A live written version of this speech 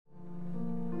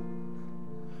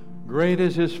Great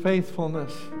is his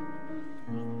faithfulness.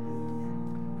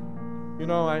 You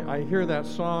know, I hear that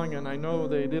song and I know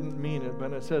they didn't mean it,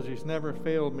 but it says he's never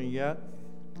failed me yet.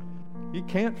 He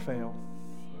can't fail.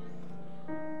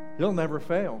 He'll never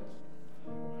fail.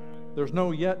 There's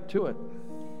no yet to it.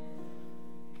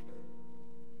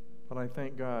 But I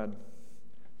thank God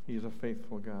he's a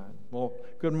faithful God. Well,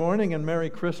 good morning and Merry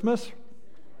Christmas.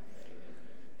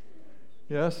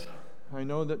 Yes, I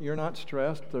know that you're not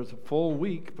stressed. There's a full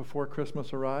week before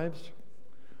Christmas arrives.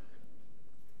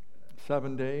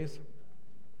 7 days.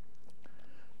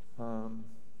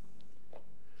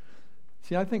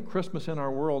 See, I think Christmas in our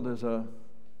world is a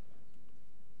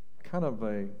kind of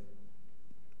a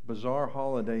bizarre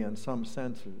holiday in some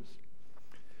senses.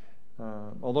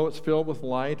 Although it's filled with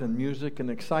light and music and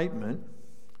excitement,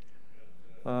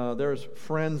 there's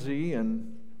frenzy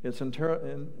and it's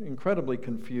incredibly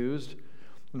confused.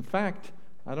 In fact,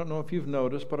 I don't know if you've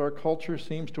noticed, but our culture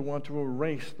seems to want to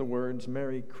erase the words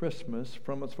Merry Christmas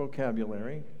from its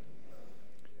vocabulary.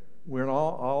 We're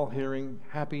all hearing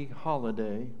Happy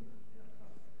Holiday,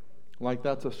 like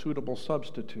that's a suitable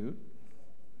substitute.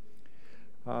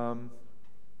 On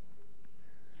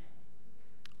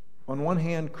one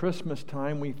hand, Christmas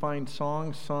time, we find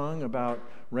songs sung about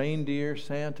reindeer,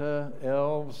 Santa,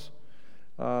 elves,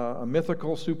 a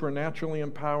mythical, supernaturally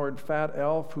empowered fat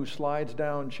elf who slides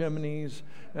down chimneys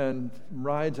and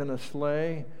rides in a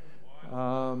sleigh.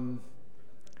 And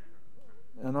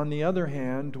on the other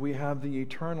hand, we have the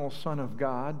eternal Son of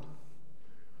God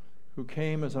who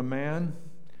came as a man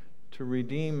to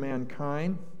redeem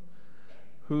mankind,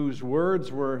 whose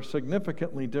words were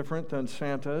significantly different than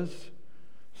Santa's.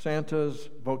 Santa's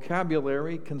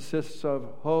vocabulary consists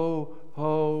of ho,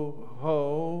 ho,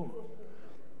 ho,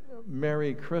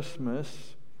 Merry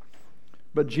Christmas.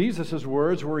 But Jesus'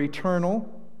 words were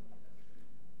eternal,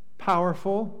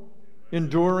 powerful,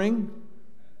 enduring,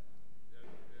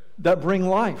 that bring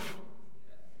life.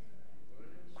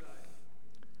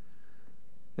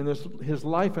 And his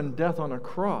life and death on a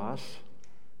cross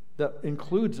that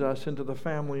includes us into the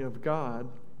family of God.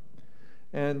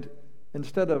 And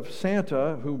instead of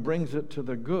Santa, who brings it to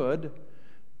the good,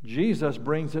 Jesus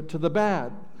brings it to the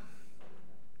bad,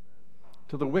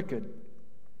 to the wicked.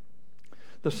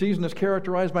 The season is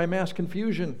characterized by mass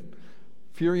confusion,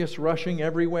 furious rushing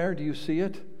everywhere. Do you see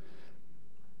it?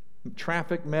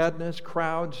 Traffic madness,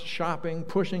 crowds shopping,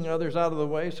 pushing others out of the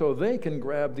way so they can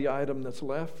grab the item that's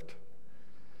left,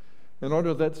 in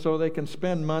order that so they can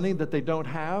spend money that they don't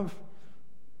have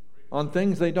on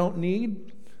things they don't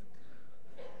need,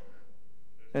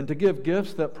 and to give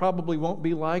gifts that probably won't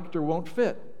be liked or won't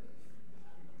fit.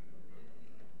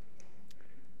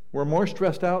 We're more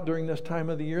stressed out during this time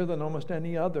of the year than almost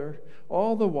any other.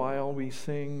 All the while we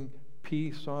sing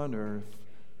peace on earth,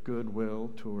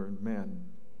 goodwill toward men.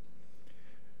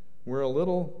 We're a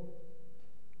little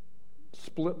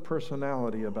split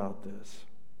personality about this.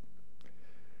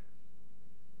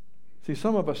 See,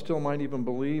 some of us still might even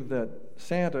believe that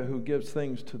Santa, who gives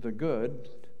things to the good,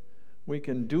 we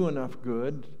can do enough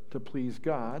good to please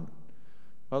God.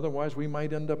 Otherwise, we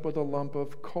might end up with a lump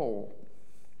of coal.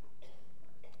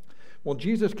 Well,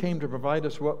 Jesus came to provide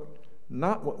us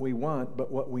not what we want,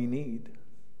 but what we need.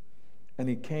 And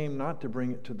he came not to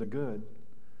bring it to the good,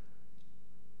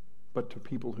 but to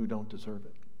people who don't deserve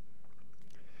it.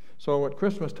 So at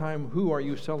Christmas time, who are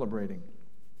you celebrating?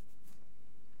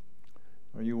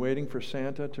 Are you waiting for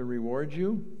Santa to reward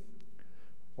you?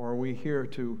 Or are we here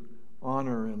to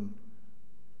honor and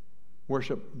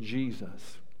worship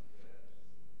Jesus,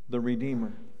 the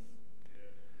Redeemer?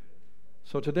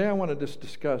 So today I want to just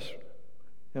discuss,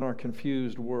 in our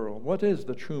confused world, what is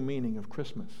the true meaning of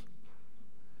Christmas?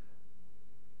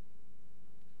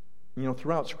 You know,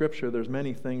 throughout Scripture, there's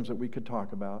many things that we could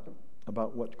talk about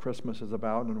what Christmas is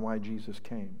about and why Jesus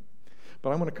came. But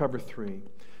I'm going to cover three.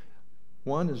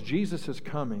 One is Jesus'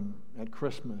 coming at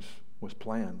Christmas was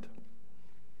planned.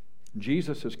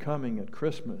 Jesus' coming at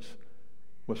Christmas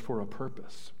was for a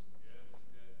purpose.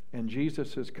 And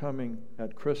Jesus' coming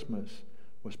at Christmas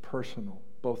was personal,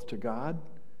 both to God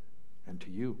and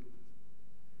to you.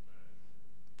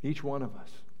 Each one of us.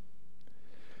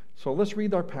 So let's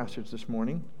read our passage this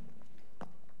morning.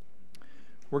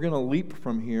 We're going to leap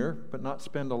from here, but not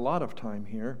spend a lot of time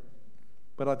here.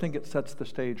 But I think it sets the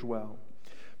stage well.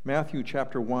 Matthew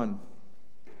chapter 1,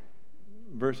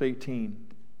 verse 18.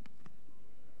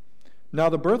 Now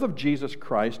the birth of Jesus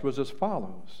Christ was as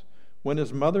follows. When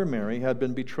his mother Mary had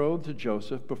been betrothed to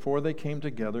Joseph, before they came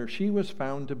together, she was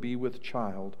found to be with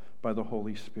child by the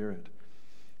Holy Spirit.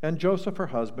 And Joseph, her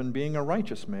husband, being a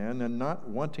righteous man and not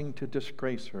wanting to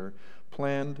disgrace her,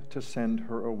 planned to send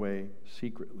her away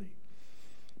secretly.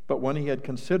 But when he had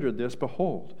considered this,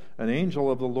 behold, an angel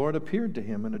of the Lord appeared to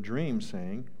him in a dream,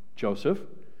 saying, Joseph,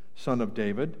 son of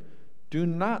David, do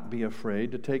not be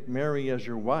afraid to take Mary as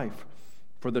your wife,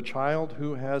 for the child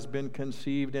who has been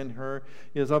conceived in her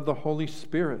is of the Holy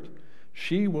Spirit.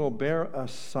 She will bear a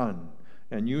son,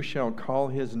 and you shall call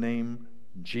his name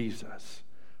Jesus,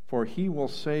 for he will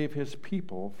save his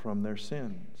people from their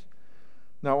sins.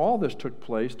 Now all this took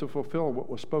place to fulfill what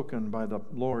was spoken by the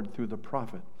Lord through the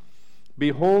prophet.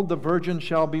 Behold, the virgin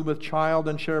shall be with child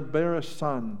and shall bear a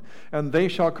son, and they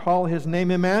shall call his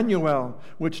name Immanuel,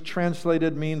 which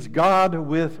translated means God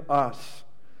with us.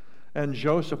 And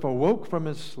Joseph awoke from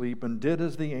his sleep and did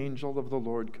as the angel of the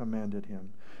Lord commanded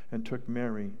him, and took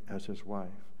Mary as his wife.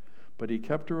 But he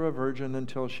kept her a virgin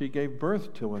until she gave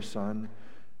birth to a son,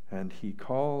 and he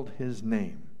called his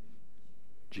name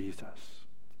Jesus.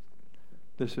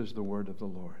 This is the word of the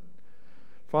Lord.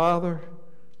 Father,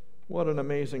 what an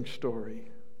amazing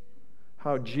story.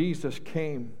 How Jesus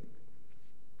came.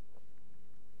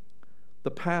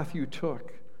 The path you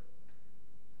took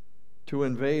to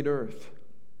invade earth.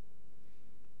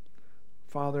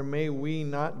 Father, may we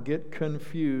not get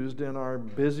confused in our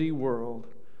busy world,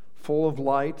 full of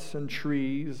lights and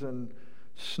trees and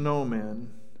snowmen,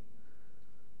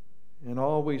 and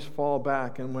always fall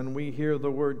back. And when we hear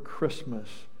the word Christmas,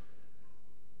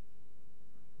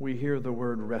 we hear the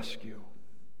word rescue.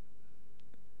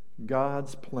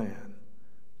 God's plan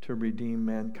to redeem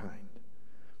mankind.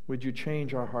 Would you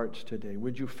change our hearts today?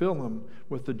 Would you fill them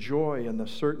with the joy and the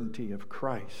certainty of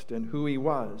Christ and who he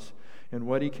was and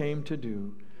what he came to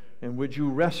do? And would you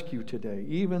rescue today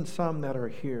even some that are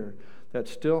here that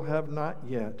still have not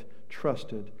yet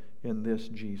trusted in this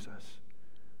Jesus?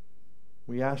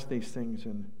 We ask these things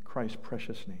in Christ's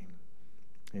precious name.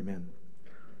 Amen.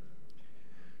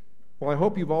 Well, I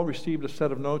hope you've all received a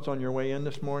set of notes on your way in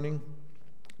this morning.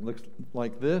 It looks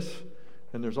like this,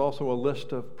 and there's also a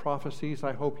list of prophecies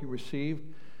I hope you received.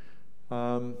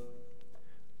 We're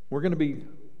going to be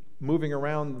moving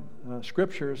around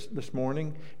scriptures this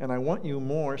morning, and I want you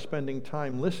more spending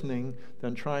time listening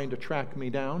than trying to track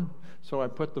me down. So I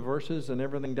put the verses and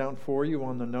everything down for you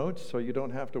on the notes so you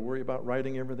don't have to worry about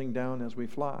writing everything down as we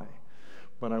fly.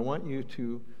 But I want you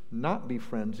to not be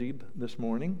frenzied this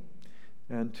morning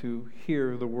and to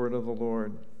hear the word of the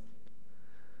Lord.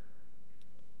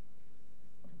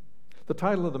 The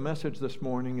title of the message this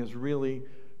morning is really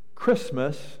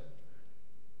Christmas,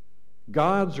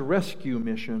 God's Rescue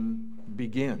Mission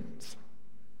Begins.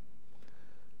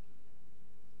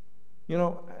 You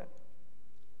know,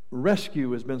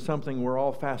 rescue has been something we're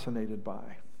all fascinated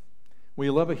by. We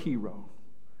love a hero.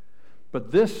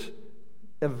 But this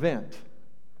event,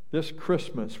 this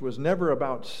Christmas, was never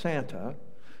about Santa.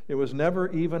 It was never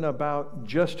even about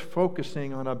just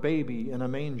focusing on a baby in a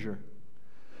manger.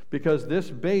 Because this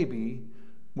baby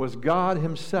was God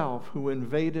himself who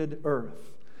invaded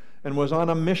earth and was on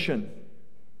a mission,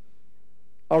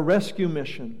 a rescue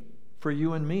mission for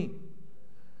you and me.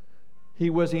 He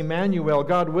was Immanuel,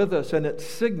 God with us, and it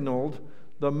signaled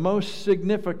the most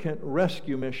significant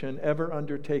rescue mission ever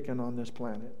undertaken on this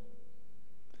planet.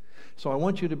 So I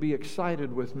want you to be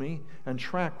excited with me and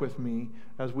track with me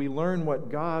as we learn what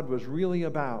God was really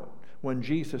about when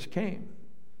Jesus came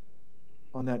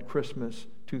on that Christmas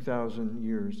 2,000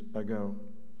 years ago.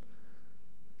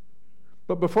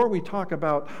 But before we talk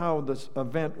about how this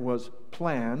event was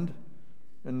planned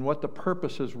and what the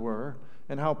purposes were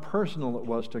and how personal it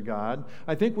was to God,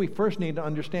 I think we first need to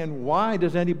understand, why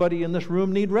does anybody in this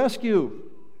room need rescue?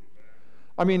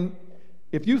 I mean,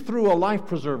 if you threw a life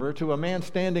preserver to a man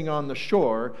standing on the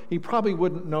shore, he probably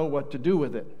wouldn't know what to do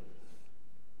with it.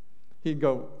 He'd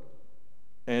go,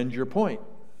 and your point.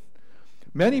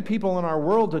 Many people in our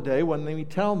world today, when we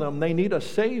tell them they need a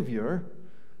Savior,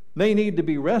 they need to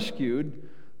be rescued,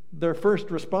 their first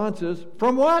response is,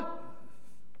 from what?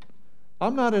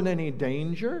 I'm not in any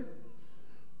danger.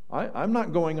 I'm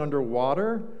not going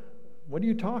underwater. What are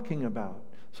you talking about?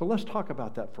 So let's talk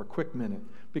about that for a quick minute,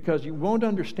 because you won't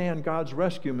understand God's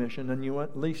rescue mission, and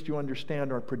at least you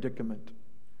understand our predicament.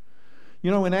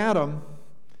 You know, when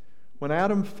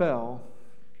Adam fell,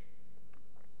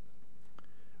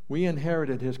 we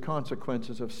inherited his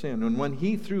consequences of sin. And when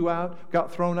he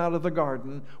got thrown out of the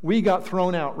garden, we got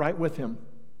thrown out right with him.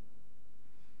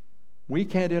 We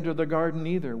can't enter the garden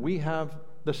either. We have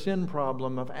the sin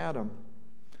problem of Adam.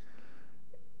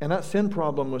 And that sin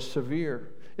problem was severe.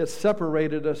 It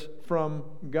separated us from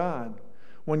God.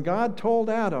 When God told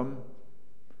Adam,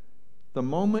 the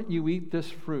moment you eat this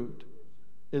fruit,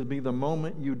 it'll be the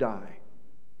moment you die.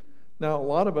 Now, a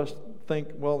lot of us think,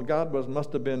 well, God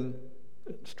must have been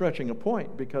stretching a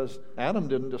point, because Adam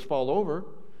didn't just fall over.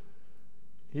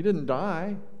 He didn't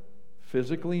die.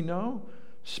 Physically, no.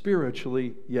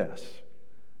 Spiritually, yes.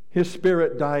 His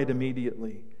spirit died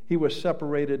immediately. He was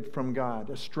separated from God,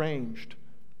 estranged.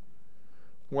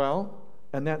 Well,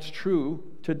 and that's true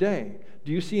today.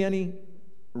 Do you see any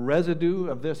residue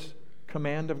of this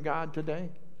command of God today?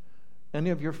 Any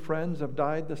of your friends have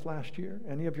died this last year?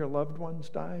 Any of your loved ones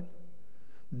died?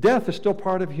 Death is still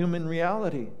part of human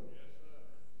reality.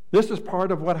 This is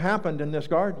part of what happened in this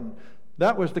garden.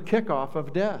 That was the kickoff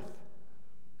of death.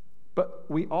 But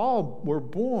we all were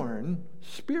born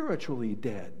spiritually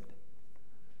dead.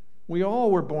 We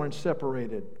all were born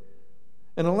separated.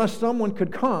 And unless someone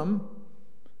could come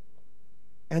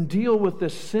and deal with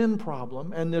this sin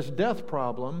problem and this death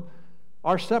problem,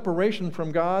 our separation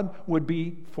from God would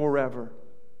be forever.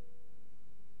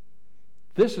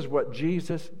 This is what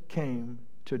Jesus came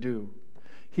to do.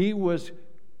 He was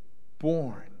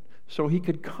born so He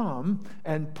could come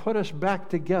and put us back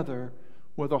together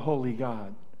with a holy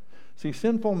God. See,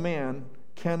 sinful man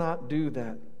cannot do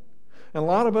that. And a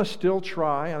lot of us still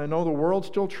try, and I know the world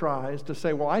still tries, to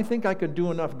say, well, I think I could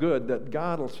do enough good that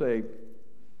God will say,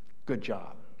 good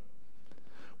job.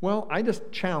 Well, I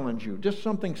just challenge you, just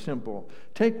something simple.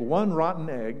 Take one rotten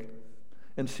egg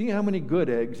and see how many good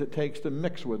eggs it takes to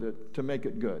mix with it to make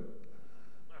it good.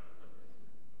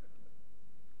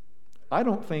 I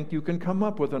don't think you can come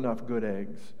up with enough good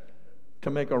eggs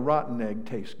to make a rotten egg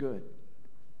taste good.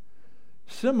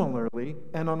 Similarly,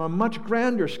 and on a much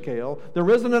grander scale, there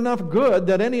isn't enough good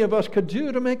that any of us could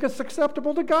do to make us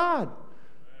acceptable to God.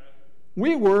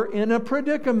 We were in a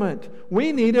predicament.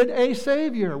 We needed a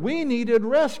Savior. We needed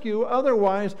rescue.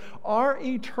 Otherwise, our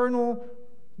eternal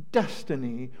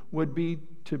destiny would be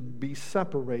to be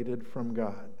separated from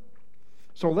God.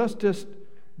 So let's just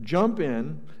jump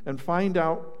in and find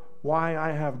out why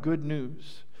I have good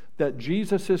news that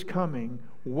Jesus' coming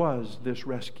was this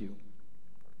rescue.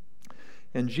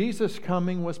 And Jesus'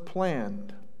 coming was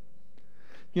planned.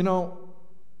 You know,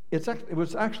 it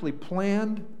was actually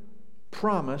planned,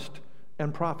 promised,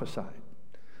 and prophesied.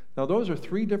 Now, those are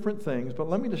three different things, but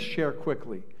let me just share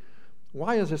quickly.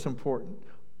 Why is this important?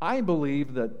 I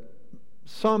believe that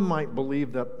some might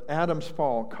believe that Adam's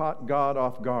fall caught God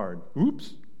off guard.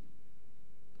 Oops,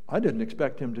 I didn't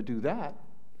expect Him to do that.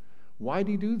 Why'd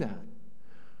He do that?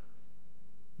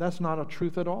 That's not a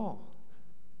truth at all.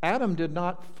 Adam did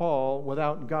not fall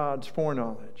without God's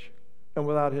foreknowledge and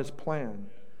without His plan.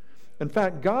 In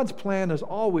fact, God's plan has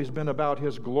always been about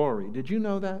His glory. Did you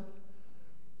know that?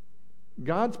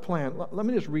 God's plan, let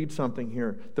me just read something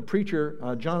here. The preacher,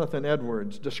 Jonathan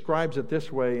Edwards, describes it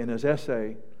this way in his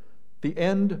essay, The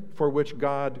End for Which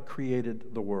God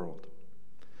Created the World.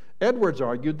 Edwards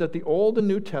argued that the Old and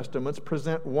New Testaments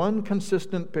present one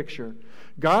consistent picture.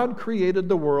 God created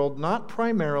the world not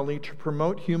primarily to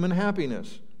promote human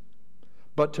happiness,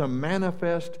 but to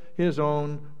manifest His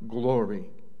own glory.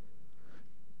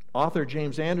 Author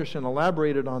James Anderson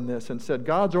elaborated on this and said,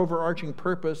 God's overarching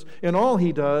purpose in all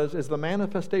He does is the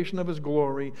manifestation of His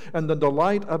glory and the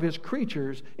delight of His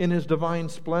creatures in His divine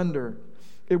splendor.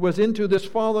 It was into this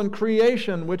fallen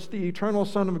creation which the eternal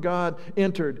Son of God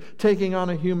entered, taking on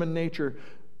a human nature,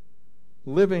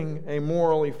 living a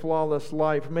morally flawless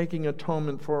life, making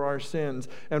atonement for our sins,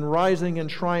 and rising in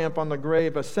triumph on the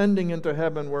grave, ascending into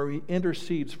heaven where He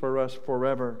intercedes for us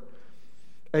forever.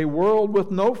 A world with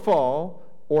no fall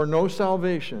or no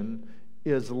salvation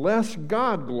is less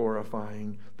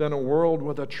God-glorifying than a world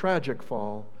with a tragic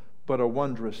fall but a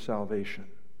wondrous salvation.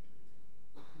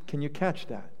 Can you catch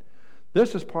that?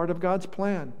 This is part of God's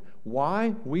plan.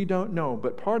 Why? We don't know.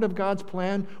 But part of God's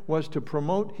plan was to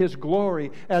promote His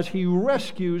glory as He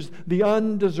rescues the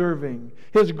undeserving.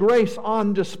 His grace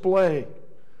on display.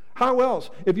 How else?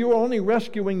 If you were only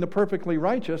rescuing the perfectly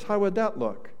righteous, how would that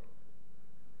look?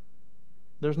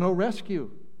 There's no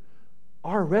rescue.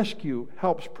 Our rescue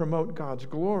helps promote God's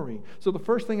glory. So the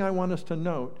first thing I want us to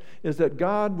note is that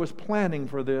God was planning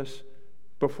for this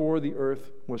before the earth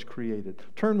was created.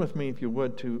 Turn with me, if you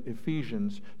would, to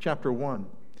Ephesians chapter 1,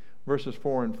 verses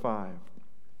 4 and 5.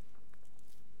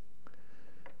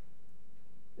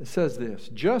 It says this,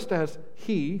 just as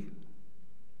He,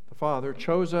 the Father,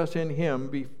 chose us in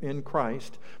Him, in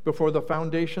Christ, before the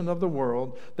foundation of the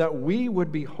world, that we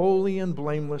would be holy and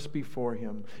blameless before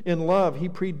Him. In love, He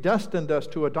predestined us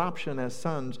to adoption as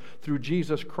sons through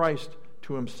Jesus Christ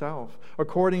to Himself,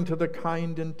 according to the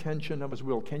kind intention of His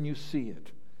will. Can you see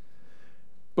it?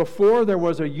 Before there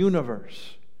was a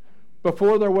universe,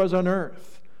 before there was an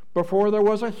earth, before there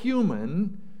was a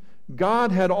human,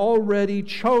 God had already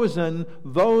chosen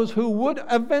those who would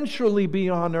eventually be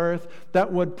on earth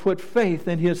that would put faith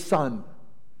in His Son.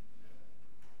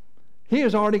 He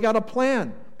has already got a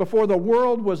plan. Before the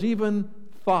world was even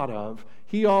thought of,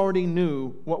 he already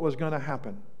knew what was going to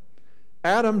happen.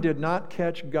 Adam did not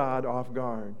catch God off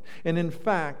guard. And in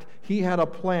fact, he had a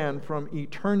plan from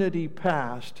eternity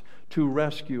past to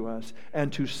rescue us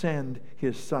and to send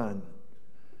his Son.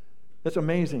 That's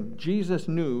amazing. Jesus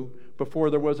knew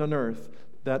before there was an earth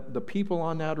that the people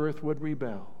on that earth would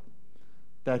rebel,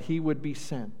 that he would be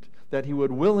sent, that he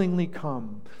would willingly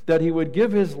come, that he would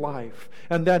give his life,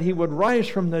 and that he would rise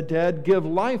from the dead, give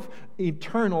life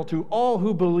eternal to all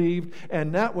who believed,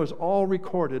 and that was all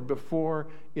recorded before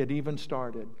it even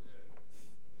started.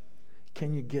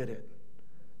 Can you get it?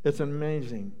 It's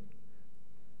amazing.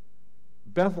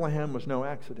 Bethlehem was no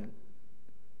accident.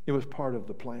 It was part of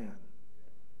the plan.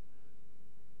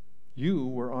 You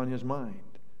were on his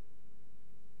mind.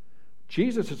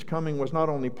 Jesus' coming was not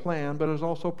only planned, but it was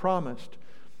also promised.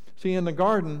 See, in the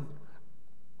garden,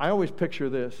 I always picture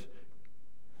this.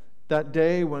 That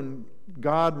day when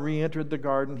God re-entered the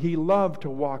garden, he loved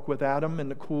to walk with Adam in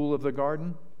the cool of the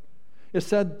garden. It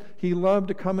said he loved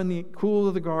to come in the cool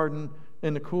of the garden,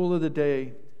 in the cool of the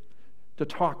day, to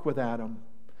talk with Adam.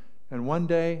 And one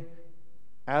day,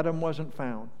 Adam wasn't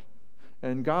found.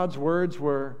 And God's words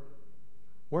were,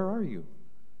 "Where are you?"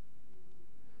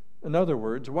 In other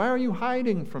words, why are you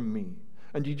hiding from me?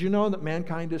 And did you know that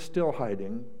mankind is still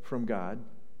hiding from God?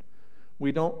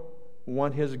 We don't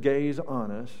want his gaze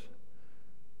on us.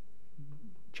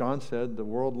 John said the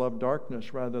world loved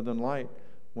darkness rather than light.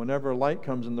 Whenever light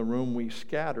comes in the room, we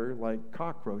scatter like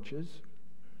cockroaches.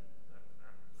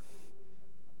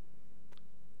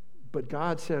 But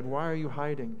God said, why are you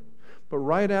hiding? But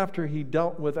right after he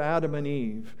dealt with Adam and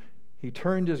Eve, he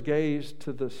turned his gaze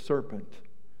to the serpent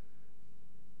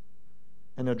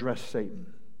and addressed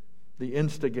Satan, the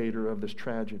instigator of this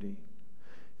tragedy.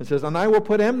 It says, "And I will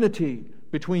put enmity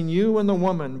between you and the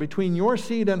woman, between your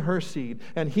seed and her seed,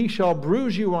 and he shall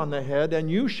bruise you on the head, and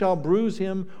you shall bruise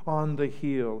him on the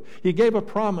heel." He gave a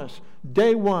promise,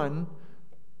 day one,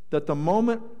 that the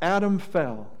moment Adam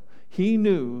fell, he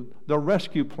knew the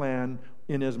rescue plan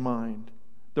in his mind.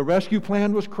 The rescue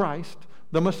plan was Christ,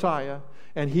 the Messiah,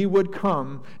 and he would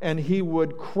come and he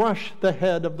would crush the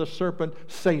head of the serpent,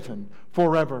 Satan,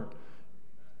 forever.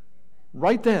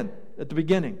 Right then, at the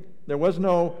beginning, there was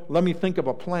no, let me think of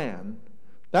a plan.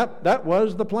 That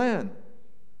was the plan.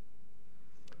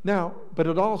 Now, but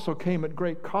it also came at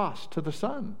great cost to the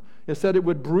Son. It said it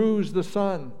would bruise the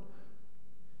Son.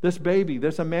 This baby,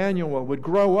 this Immanuel, would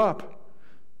grow up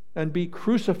and be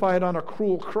crucified on a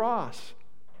cruel cross.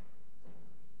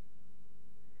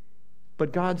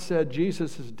 But God said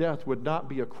Jesus' death would not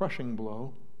be a crushing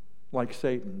blow like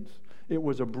Satan's. It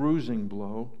was a bruising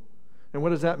blow. And what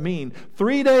does that mean?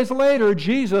 3 days later,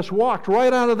 Jesus walked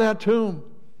right out of that tomb.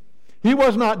 He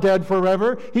was not dead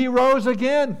forever. He rose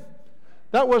again.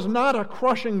 That was not a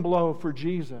crushing blow for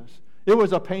Jesus. It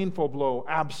was a painful blow,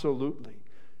 absolutely.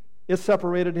 It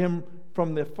separated him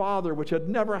from the Father, which had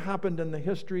never happened in the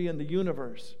history in the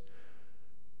universe.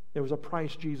 It was a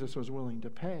price Jesus was willing to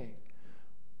pay.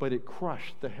 But it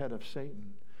crushed the head of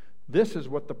Satan. This is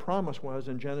what the promise was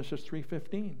in Genesis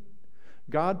 3:15.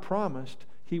 God promised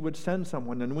he would send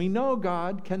someone. And we know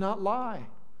God cannot lie.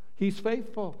 He's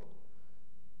faithful.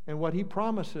 And what he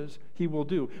promises, he will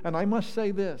do. And I must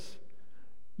say this.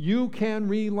 You can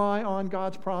rely on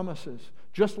God's promises,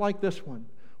 just like this one.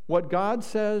 What God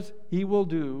says he will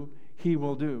do, he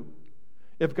will do.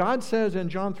 If God says in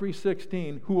John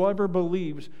 3:16, whoever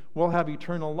believes will have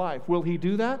eternal life, will he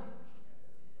do that?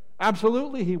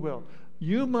 Absolutely he will.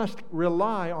 You must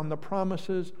rely on the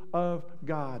promises of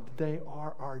God. They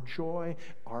are our joy,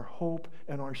 our hope,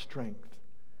 and our strength.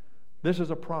 This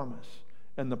is a promise,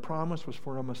 and the promise was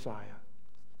for a Messiah.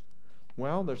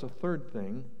 Well, there's a third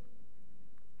thing.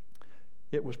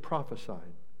 It was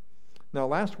prophesied. Now,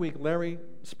 last week, Pastor Larry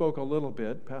spoke a little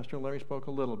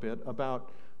bit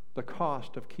about the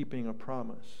cost of keeping a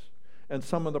promise and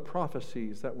some of the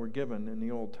prophecies that were given in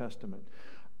the Old Testament.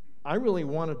 I really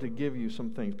wanted to give you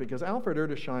some things because Alfred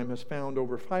Edersheim has found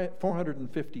over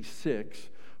 456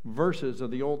 verses of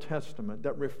the Old Testament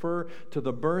that refer to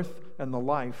the birth and the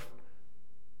life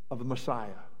of the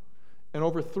Messiah. And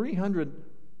over 300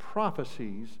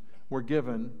 prophecies were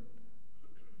given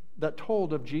that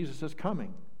told of Jesus'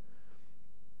 coming.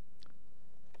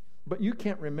 But you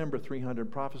can't remember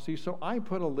 300 prophecies, so I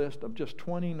put a list of just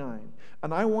 29.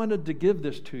 And I wanted to give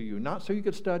this to you, not so you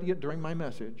could study it during my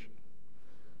message,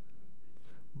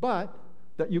 but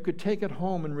that you could take it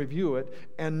home and review it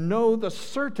and know the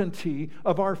certainty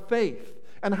of our faith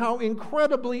and how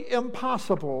incredibly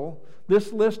impossible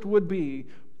this list would be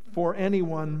for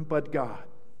anyone but God.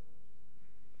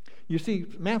 You see,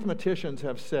 mathematicians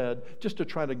have said, just to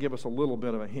try to give us a little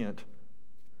bit of a hint,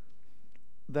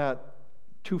 that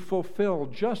to fulfill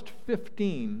just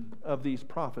 15 of these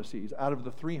prophecies out of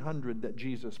the 300 that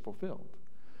Jesus fulfilled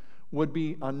would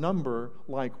be a number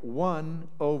like 1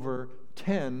 over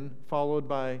 10 followed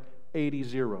by 80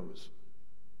 zeros.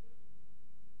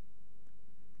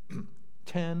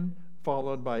 10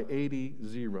 followed by 80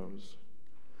 zeros.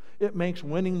 It makes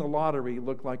winning the lottery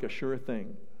look like a sure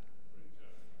thing.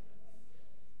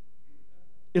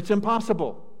 It's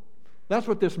impossible. That's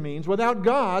what this means. Without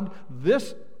God,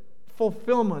 this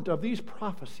fulfillment of these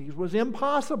prophecies was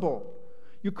impossible.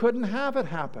 You couldn't have it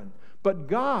happen. But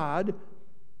God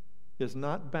is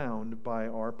not bound by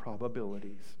our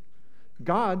probabilities.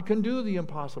 God can do the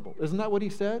impossible. Isn't that what he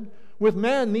said? With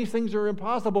men, these things are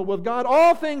impossible. With God,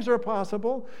 all things are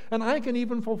possible. And I can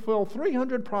even fulfill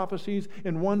 300 prophecies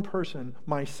in one person,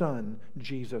 my Son,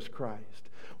 Jesus Christ.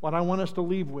 What I want us to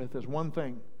leave with is one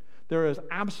thing. There is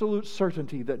absolute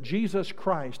certainty that Jesus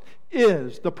Christ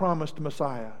is the promised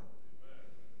Messiah.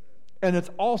 And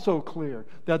it's also clear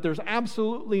that there's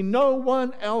absolutely no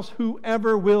one else who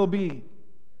ever will be.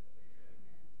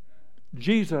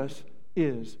 Jesus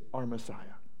is our Messiah.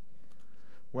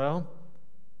 Well,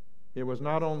 it was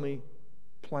not only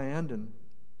planned and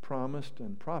promised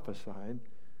and prophesied,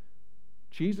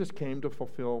 Jesus came to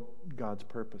fulfill God's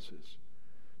purposes.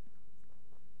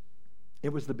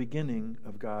 It was the beginning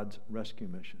of God's rescue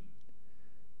mission.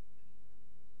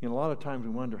 You know, a lot of times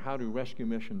we wonder, how do rescue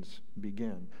missions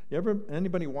begin?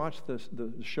 Anybody watch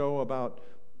the show about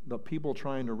the people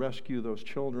trying to rescue those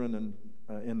children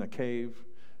in the cave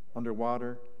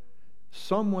underwater?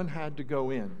 Someone had to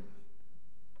go in.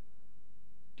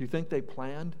 Do you think they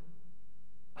planned?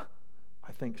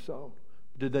 I think so.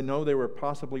 Did they know they were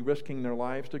possibly risking their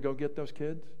lives to go get those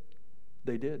kids?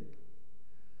 They did.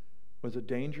 Was it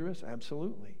dangerous?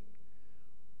 Absolutely.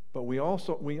 But we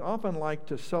often like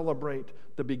to celebrate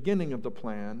the beginning of the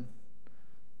plan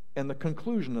and the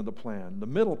conclusion of the plan. The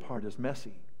middle part is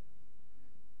messy.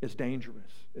 It's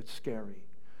dangerous. It's scary.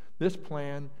 This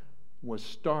plan was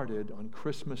started on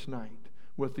Christmas night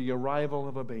with the arrival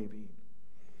of a baby.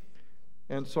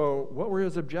 And so, what were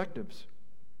his objectives?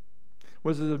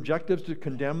 Was his objectives to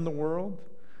condemn the world?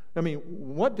 I mean,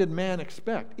 what did man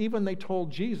expect? Even they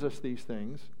told Jesus these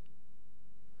things.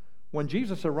 When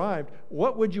Jesus arrived,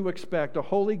 what would you expect? A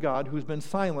holy God who's been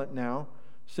silent now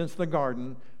since the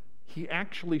garden, he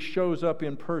actually shows up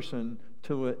in person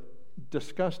to a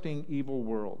disgusting, evil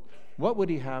world. What would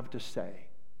he have to say?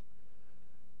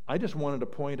 I just wanted to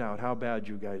point out how bad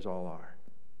you guys all are.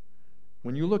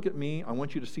 When you look at me, I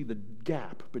want you to see the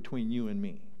gap between you and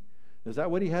me. Is that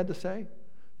what he had to say?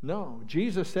 No.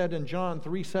 Jesus said in John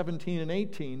 3:17 and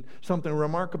 18 something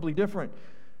remarkably different.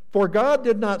 For God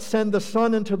did not send the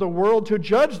Son into the world to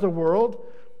judge the world,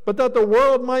 but that the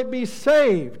world might be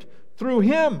saved through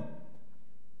him.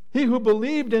 He who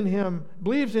believes in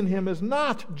him is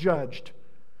not judged.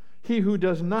 He who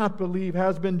does not believe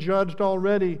has been judged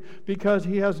already, because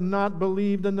he has not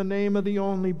believed in the name of the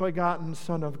only begotten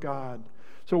Son of God.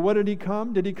 So what did he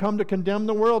come? Did he come to condemn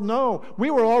the world? No, we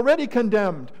were already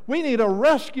condemned. We need a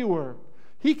rescuer.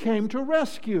 He came to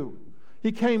rescue.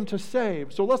 He came to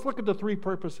save. So let's look at the three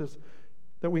purposes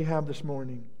that we have this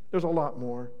morning. There's a lot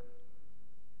more.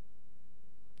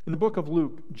 In the book of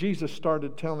Luke, Jesus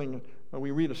started telling,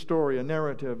 we read a story, a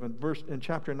narrative in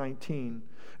chapter 19.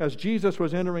 As Jesus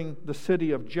was entering the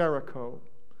city of Jericho,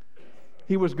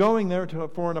 he was going there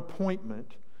for an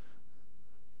appointment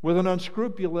with an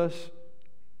unscrupulous,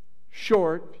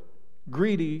 short,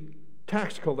 greedy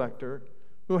tax collector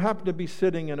who happened to be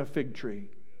sitting in a fig tree.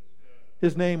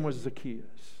 His name was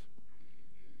Zacchaeus.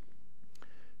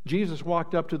 Jesus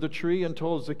walked up to the tree and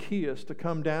told Zacchaeus to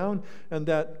come down and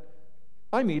that,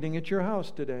 I'm eating at your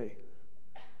house today.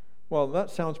 Well,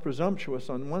 that sounds presumptuous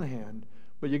on one hand,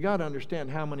 but you got to understand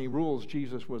how many rules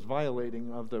Jesus was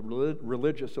violating of the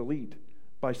religious elite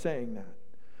by saying that.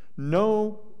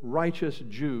 No righteous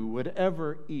Jew would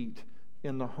ever eat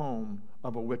in the home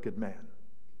of a wicked man.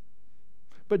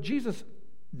 But Jesus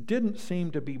didn't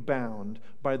seem to be bound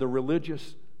by the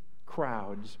religious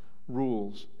crowd's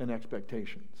rules and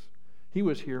expectations. He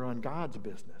was here on God's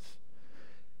business.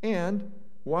 And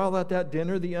while at that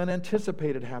dinner, the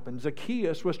unanticipated happened.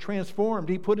 Zacchaeus was transformed.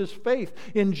 He put his faith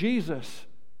in Jesus.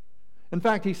 In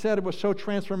fact, he said it was so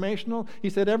transformational. He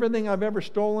said, everything I've ever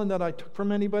stolen that I took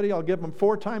from anybody, I'll give them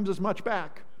 4 times as much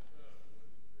back.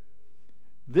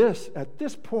 At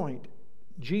this point,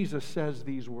 Jesus says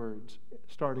these words,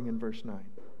 starting in verse 9.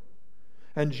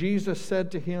 And Jesus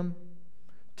said to him,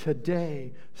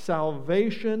 Today,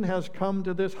 salvation has come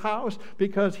to this house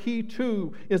because he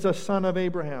too is a son of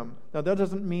Abraham. Now, that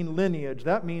doesn't mean lineage.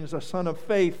 That means a son of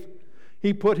faith.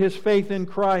 He put his faith in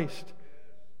Christ.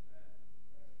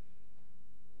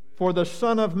 For the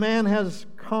Son of Man has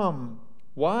come.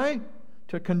 Why?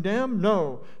 To condemn?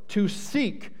 No. To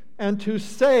seek and to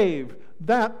save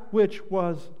that which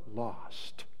was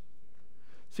lost.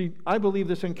 See, I believe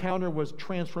this encounter was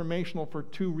transformational for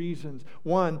two reasons.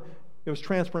 One, it was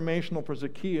transformational for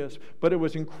Zacchaeus, but it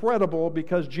was incredible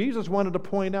because Jesus wanted to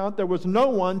point out there was no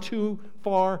one too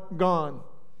far gone.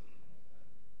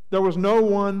 There was no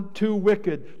one too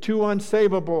wicked, too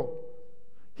unsavable.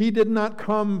 He did not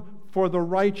come for the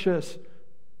righteous.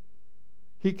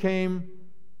 He came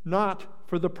not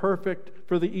for the perfect,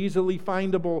 for the easily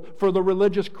findable, for the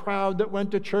religious crowd that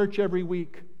went to church every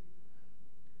week.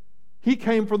 He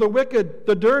came for the wicked,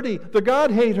 the dirty, the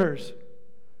God-haters,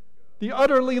 the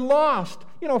utterly lost.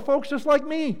 Folks just like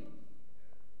me,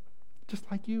 just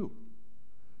like you.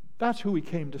 That's who he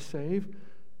came to save.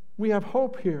 We have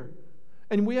hope here.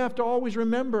 And we have to always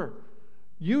remember,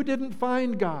 you didn't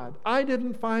find God. I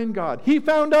didn't find God. He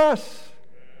found us.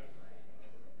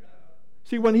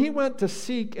 See, when he went to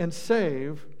seek and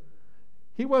save,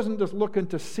 he wasn't just looking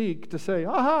to seek to say,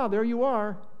 aha, there you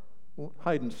are. Well,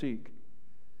 hide and seek.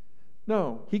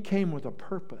 No, he came with a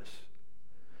purpose.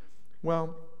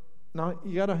 Well, now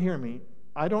you got to hear me.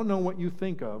 I don't know what you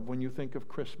think of when you think of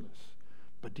Christmas,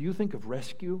 but do you think of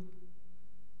rescue?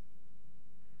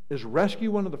 Is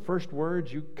rescue one of the first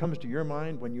words that comes to your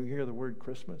mind when you hear the word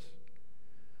Christmas?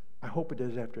 I hope it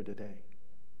is after today.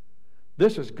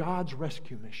 This is God's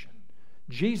rescue mission.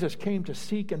 Jesus came to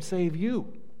seek and save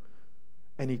you,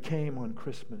 and he came on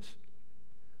Christmas.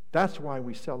 That's why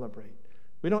we celebrate.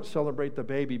 We don't celebrate the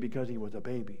baby because he was a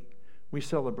baby. We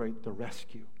celebrate the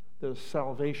rescue, the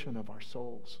salvation of our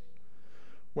souls.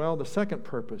 Well, the second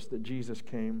purpose that Jesus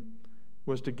came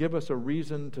was to give us a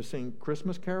reason to sing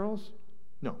Christmas carols?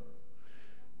 No.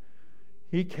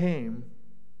 He came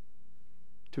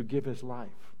to give his life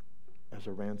as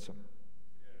a ransom.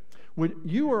 Would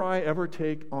you or I ever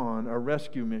take on a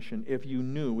rescue mission if you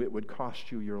knew it would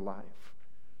cost you your life?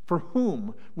 For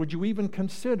whom would you even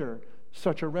consider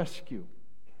such a rescue?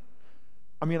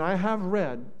 I have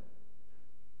read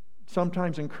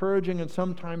sometimes encouraging and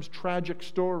sometimes tragic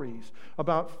stories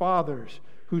about fathers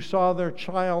who saw their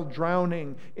child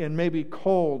drowning in maybe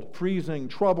cold, freezing,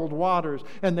 troubled waters,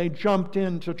 and they jumped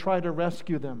in to try to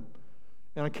rescue them.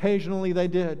 And occasionally they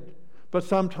did, but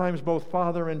sometimes both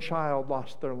father and child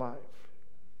lost their life.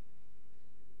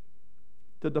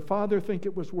 Did the father think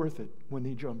it was worth it when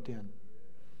he jumped in?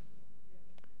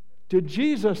 Did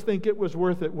Jesus think it was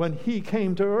worth it when he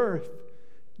came to earth?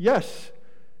 Yes.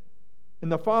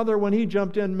 And the father, when he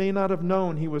jumped in, may not have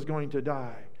known he was going to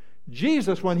die.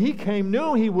 Jesus, when he came,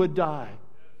 knew he would die.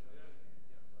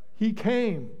 He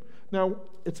came. Now,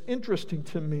 it's interesting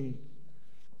to me.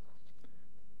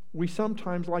 We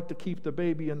sometimes like to keep the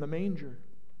baby in the manger.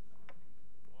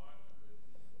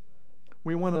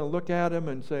 We want to look at him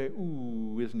and say,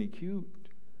 ooh, isn't he cute?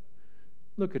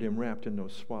 Look at him wrapped in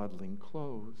those swaddling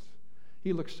clothes.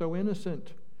 He looks so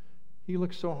innocent. He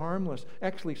looks so harmless,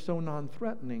 actually so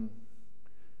non-threatening.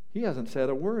 He hasn't said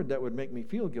a word that would make me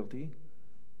feel guilty.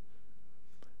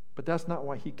 But that's not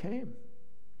why he came.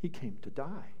 He came to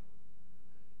die.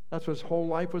 That's what his whole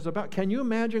life was about. Can you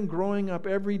imagine growing up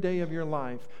every day of your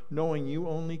life knowing you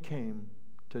only came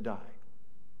to die?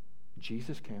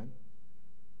 Jesus can.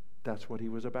 That's what he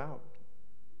was about.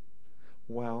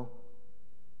 Well,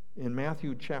 in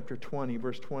Matthew chapter 20,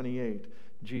 verse 28,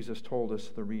 Jesus told us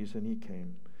the reason he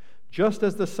came. Just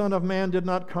as the Son of Man did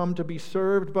not come to be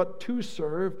served, but to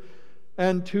serve,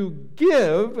 and to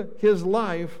give his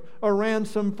life a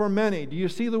ransom for many. Do you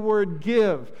see the word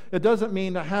give? It doesn't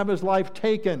mean to have his life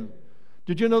taken.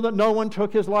 Did you know that no one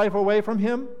took his life away from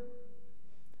him?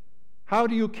 How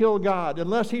do you kill God?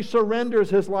 Unless he surrenders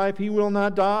his life, he will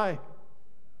not die.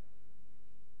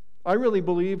 I really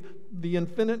believe the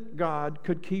infinite God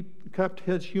could kept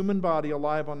his human body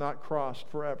alive on that cross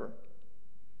forever.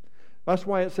 That's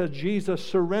why it says Jesus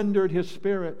surrendered his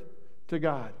spirit to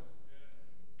God.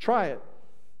 Try it.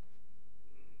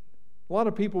 A lot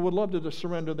of people would love to just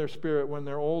surrender their spirit when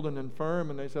they're old and infirm,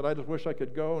 and they said, I just wish I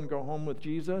could go and go home with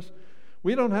Jesus.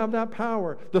 We don't have that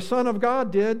power. The Son of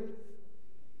God did.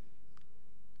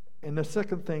 And the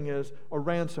second thing is a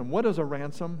ransom. What is a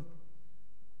ransom?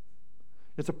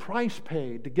 It's a price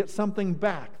paid to get something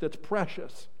back that's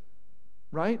precious,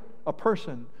 right? A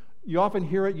person. You often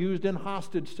hear it used in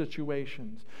hostage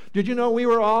situations. Did you know we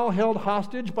were all held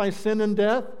hostage by sin and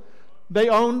death? They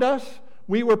owned us.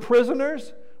 We were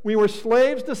prisoners. We were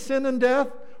slaves to sin and death.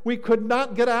 We could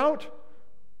not get out.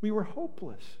 We were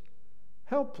hopeless,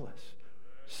 helpless.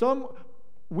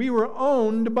 We were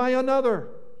owned by another.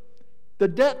 The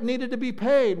debt needed to be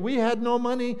paid. We had no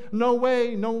money, no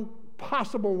way, no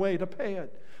possible way to pay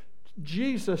it.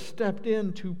 Jesus stepped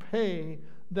in to pay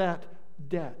that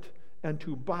debt and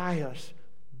to buy us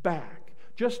back.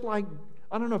 Just like,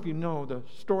 I don't know if you know, the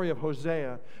story of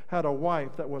Hosea had a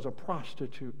wife that was a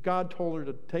prostitute. God told her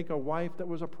to take a wife that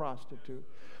was a prostitute.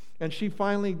 And she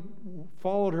finally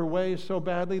followed her ways so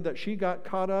badly that she got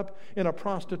caught up in a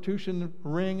prostitution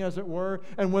ring, as it were,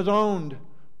 and was owned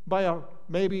by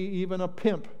maybe even a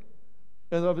pimp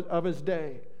of his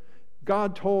day.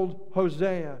 God told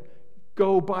Hosea,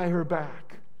 go buy her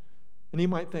back. And he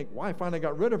might think, why, I finally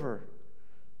got rid of her.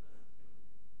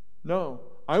 No,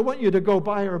 I want you to go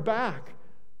buy her back.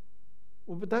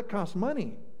 Well, but that costs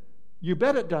money. You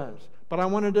bet it does. But I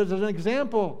want it as an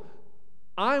example.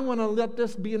 I want to let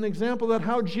this be an example that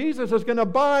how Jesus is going to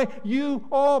buy you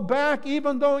all back,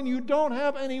 even though you don't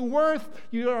have any worth.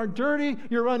 You are dirty,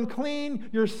 you're unclean,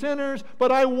 you're sinners,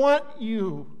 but I want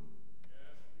you.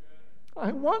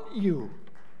 I want you.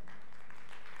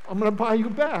 I'm going to buy you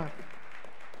back.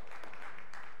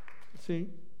 See,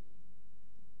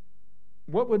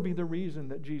 what would be the reason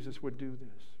that Jesus would do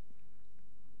this?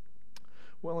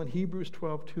 Well, in Hebrews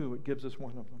 12:2, it gives us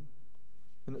one of them.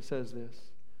 And it says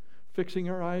this: fixing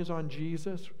our eyes on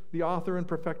Jesus, the author and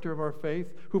perfecter of our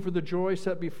faith, who for the joy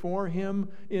set before him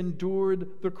endured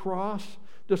the cross,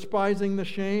 despising the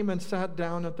shame, and sat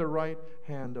down at the right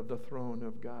hand of the throne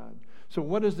of God. So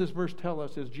what does this verse tell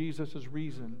us is Jesus'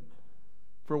 reason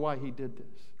for why he did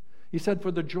this? He said,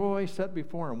 for the joy set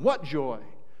before him. What joy?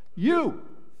 You.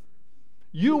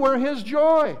 You were his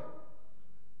joy.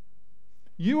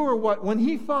 You were what? When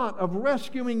he thought of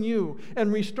rescuing you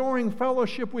and restoring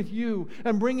fellowship with you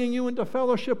and bringing you into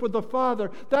fellowship with the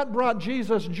Father, that brought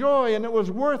Jesus joy, and it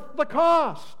was worth the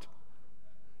cost.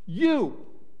 You.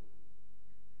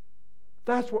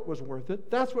 That's what was worth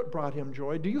it. That's what brought him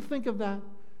joy. Do you think of that?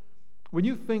 When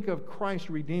you think of Christ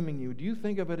redeeming you, do you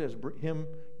think of it as him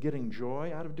getting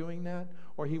joy out of doing that?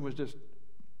 Or he was just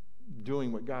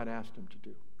doing what God asked him to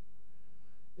do?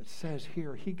 It says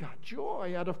here, he got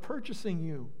joy out of purchasing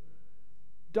you,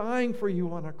 dying for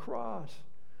you on a cross,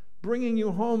 bringing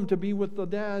you home to be with the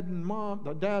dad and mom,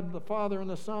 the father and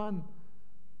the son.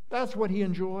 That's what he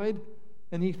enjoyed,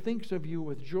 and he thinks of you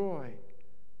with joy.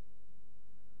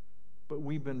 But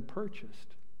we've been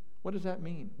purchased. What does that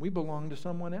mean? We belong to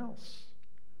someone else.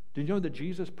 Do you know that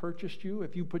Jesus purchased you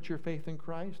if you put your faith in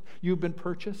Christ? You've been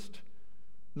purchased,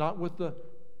 not with the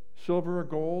silver or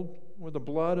gold, with the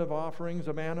blood of offerings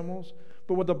of animals,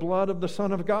 but with the blood of the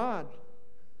Son of God.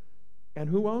 And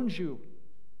who owns you?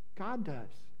 God does.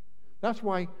 That's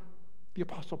why the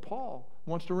Apostle Paul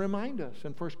wants to remind us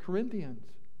in 1 Corinthians.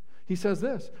 He says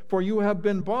this, for you have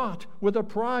been bought with a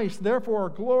price, therefore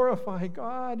glorify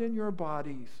God in your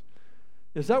bodies.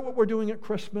 Is that what we're doing at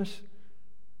Christmas?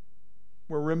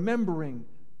 We're remembering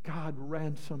God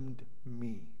ransomed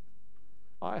me.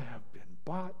 I have been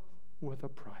bought with a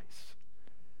price.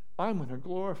 I'm going to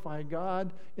glorify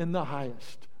God in the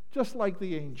highest, just like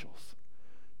the angels.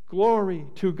 Glory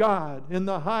to God in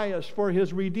the highest for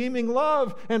his redeeming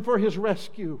love and for his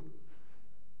rescue.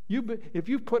 If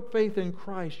you put faith in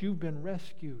Christ, you've been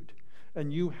rescued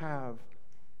and you have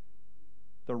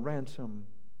the ransom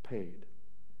paid.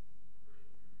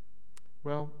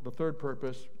 Well, the third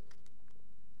purpose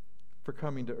for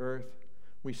coming to earth,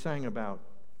 we sang about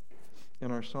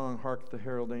in our song, Hark the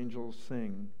Herald Angels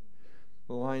Sing.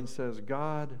 The line says,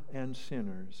 God and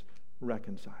sinners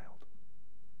reconciled.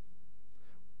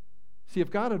 See,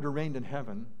 if God had remained in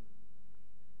heaven,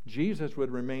 Jesus would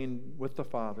remain with the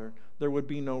Father. There would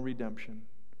be no redemption.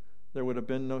 There would have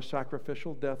been no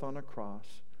sacrificial death on a cross.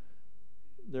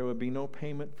 There would be no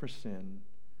payment for sin.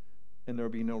 And there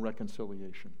would be no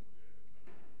reconciliation.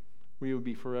 We would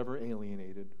be forever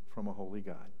alienated from a holy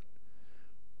God.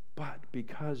 But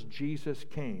because Jesus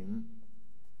came,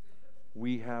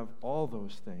 we have all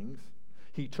those things.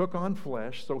 He took on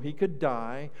flesh so he could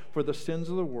die for the sins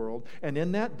of the world. And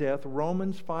in that death,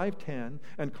 Romans 5:10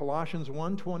 and Colossians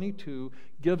 1:22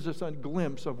 gives us a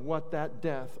glimpse of what that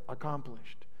death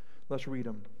accomplished. Let's read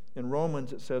them. In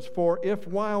Romans it says, for if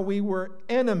while we were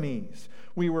enemies,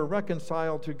 we were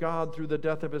reconciled to God through the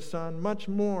death of his Son, much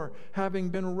more, having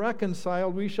been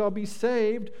reconciled, we shall be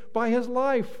saved by his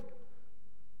life.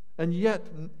 And yet,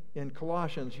 in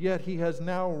Colossians, yet he has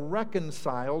now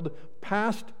reconciled,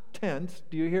 past tense.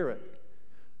 Do you hear it?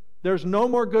 There's no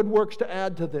more good works to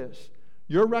add to this.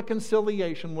 Your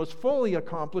reconciliation was fully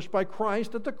accomplished by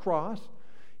Christ at the cross.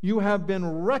 You have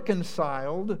been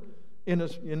reconciled in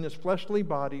his fleshly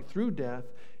body through death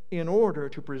in order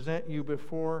to present you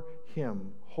before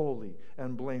him holy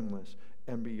and blameless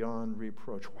and beyond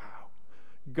reproach. Wow.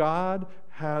 God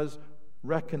has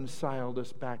reconciled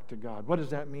us back to God. What does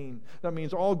that mean? That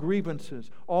means all grievances,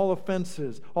 all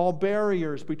offenses, all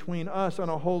barriers between us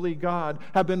and a holy God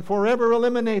have been forever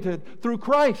eliminated through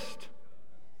Christ.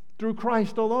 Through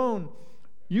Christ alone.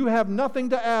 You have nothing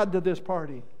to add to this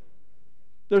party.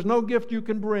 There's no gift you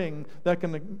can bring that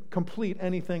can complete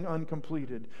anything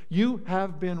uncompleted. You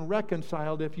have been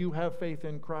reconciled if you have faith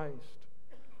in Christ.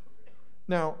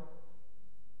 Now,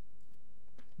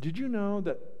 did you know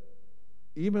that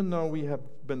even though we have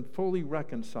been fully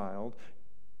reconciled,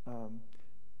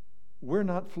 we're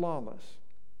not flawless?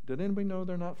 Did anybody know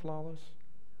they're not flawless?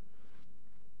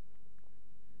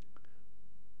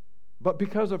 But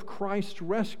because of Christ's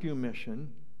rescue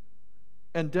mission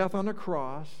and death on a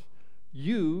cross,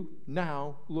 you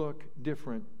now look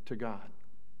different to God.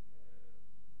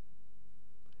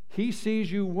 He sees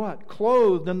you what?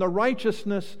 Clothed in the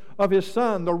righteousness of His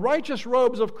Son. The righteous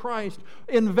robes of Christ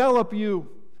envelop you.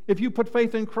 If you put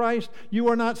faith in Christ, you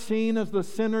are not seen as the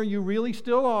sinner you really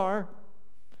still are,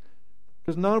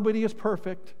 because nobody is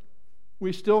perfect.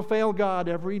 We still fail God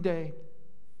every day.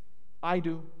 I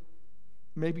do.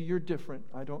 Maybe you're different.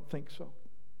 I don't think so.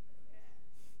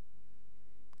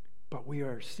 But we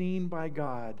are seen by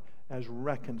God as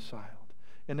reconciled.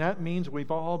 And that means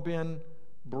we've all been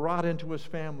brought into His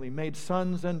family, made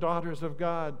sons and daughters of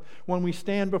God. When we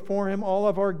stand before Him, all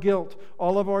of our guilt,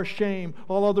 all of our shame,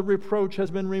 all of the reproach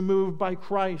has been removed by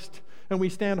Christ. And we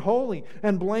stand holy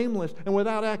and blameless and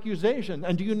without accusation.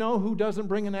 And do you know who doesn't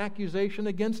bring an accusation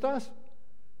against us?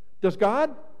 Does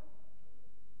God?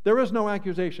 There is no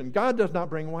accusation. God does not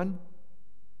bring one.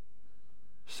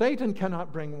 Satan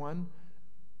cannot bring one.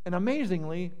 And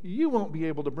amazingly, you won't be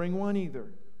able to bring one either.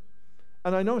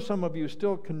 And I know some of you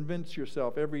still convince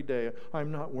yourself every day,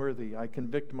 I'm not worthy. I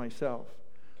convict myself.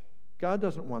 God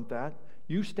doesn't want that.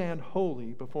 You stand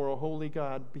holy before a holy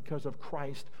God because of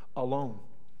Christ alone.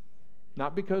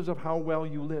 Not because of how well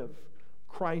you live.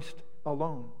 Christ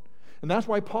alone. And that's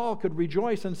why Paul could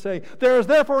rejoice and say, there is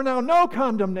therefore now no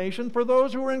condemnation for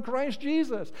those who are in Christ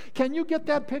Jesus. Can you get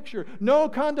that picture? No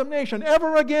condemnation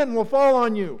ever again will fall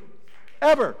on you.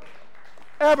 Ever.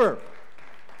 Ever.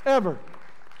 Ever.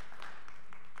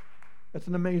 It's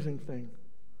an amazing thing.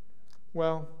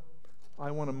 Well,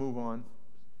 I want to move on.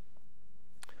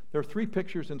 There are 3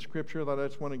 pictures in Scripture that I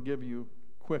just want to give you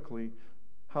quickly,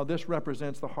 how this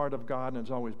represents the heart of God and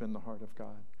has always been the heart of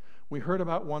God. We heard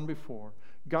about one before.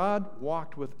 God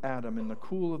walked with Adam in the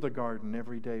cool of the garden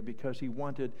every day because He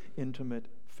wanted intimate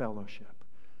fellowship.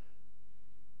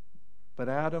 But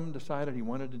Adam decided he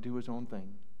wanted to do his own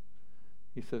thing.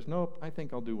 He says, nope, I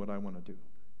think I'll do what I want to do.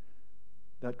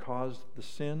 That caused the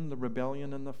sin, the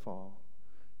rebellion, and the fall.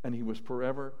 And he was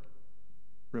forever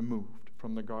removed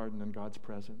from the garden and God's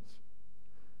presence.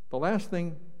 The last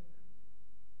thing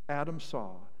Adam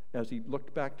saw as he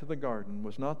looked back to the garden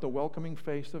was not the welcoming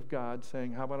face of God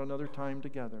saying, how about another time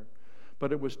together?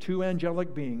 But it was 2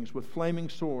 angelic beings with flaming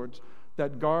swords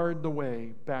that guard the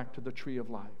way back to the tree of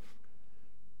life.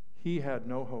 He had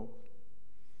no hope.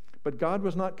 But God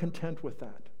was not content with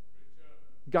that.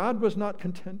 God was not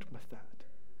content with that.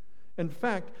 In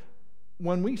fact,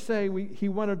 when we say He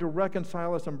wanted to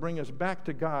reconcile us and bring us back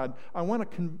to God, I want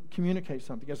to communicate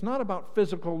something. It's not about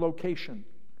physical location.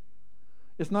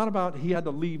 It's not about He had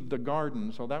to leave the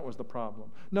garden, so that was the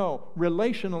problem. No,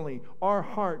 relationally, our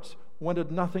hearts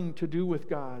wanted nothing to do with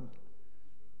God.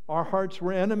 Our hearts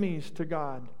were enemies to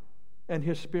God and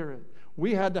His Spirit.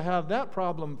 We had to have that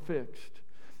problem fixed.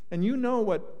 And you know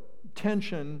what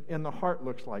tension in the heart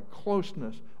looks like,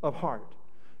 closeness of heart.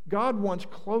 God wants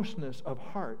closeness of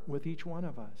heart with each one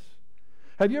of us.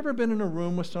 Have you ever been in a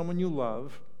room with someone you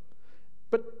love,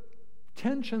 but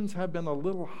tensions have been a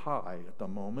little high at the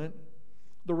moment?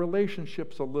 The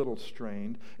relationship's a little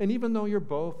strained, and even though you're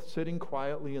both sitting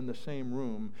quietly in the same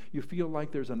room, you feel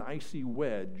like there's an icy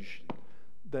wedge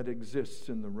that exists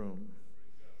in the room.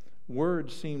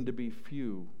 Words seem to be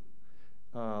few.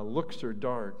 Looks are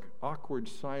dark. Awkward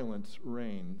silence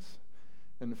reigns.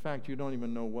 In fact, you don't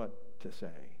even know what to say.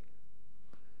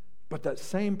 But that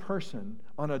same person,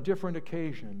 on a different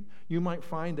occasion, you might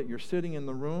find that you're sitting in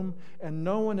the room and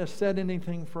no one has said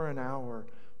anything for an hour,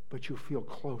 but you feel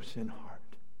close in heart.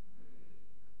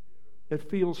 It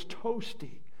feels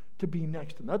toasty to be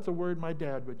next to them. That's a word my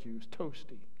dad would use,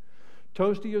 toasty.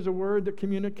 Toasty is a word that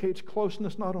communicates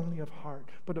closeness not only of heart,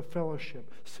 but of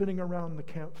fellowship, sitting around the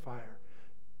campfire,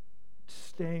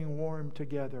 staying warm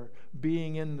together,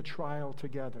 being in the trial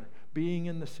together, being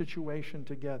in the situation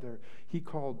together. He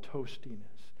called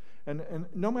toastiness. And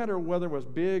no matter whether it was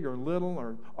big or little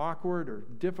or awkward or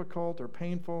difficult or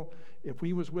painful, if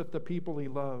he was with the people he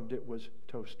loved, it was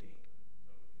toasty.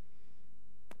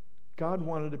 God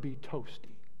wanted to be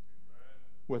toasty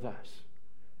with us.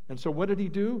 And so what did he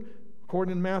do?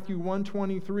 According to Matthew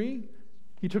 1:23,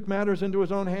 he took matters into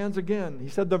his own hands again. He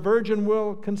said, the virgin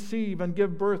will conceive and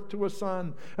give birth to a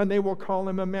son, and they will call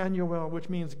him Immanuel, which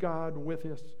means God with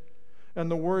us. And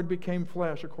the Word became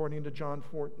flesh, according to John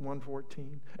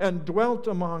 1:14, and dwelt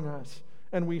among us,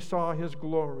 and we saw his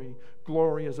glory.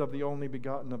 Glory as of the only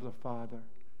begotten of the Father.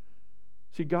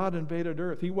 See, God invaded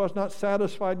earth. He was not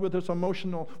satisfied with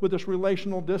this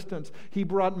relational distance. He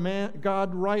brought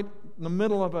God right in the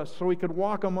middle of us so he could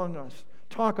walk among us,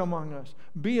 talk among us,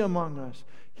 be among us.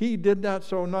 He did that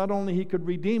so not only he could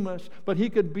redeem us, but he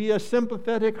could be a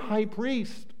sympathetic high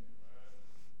priest.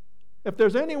 If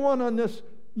there's anyone on this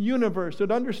universe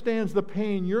that understands the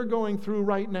pain you're going through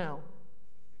right now,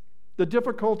 the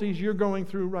difficulties you're going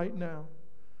through right now,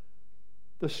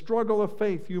 the struggle of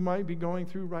faith you might be going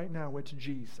through right now, it's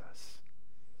Jesus.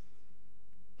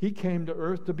 He came to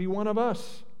earth to be one of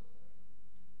us,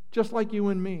 just like you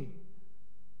and me,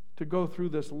 to go through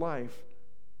this life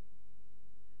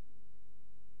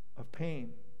of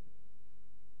pain.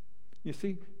 You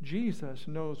see, Jesus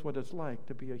knows what it's like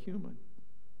to be a human.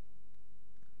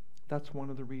 That's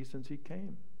one of the reasons he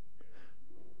came.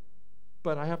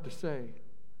 But I have to say,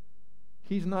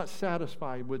 he's not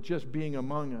satisfied with just being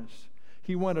among us.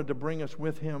 He wanted to bring us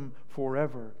with him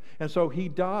forever. And so he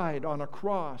died on a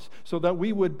cross so that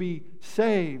we would be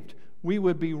saved, we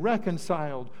would be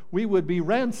reconciled, we would be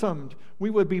ransomed, we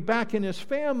would be back in his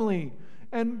family.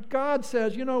 And God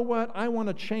says, you know what? I want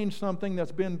to change something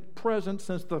that's been present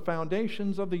since the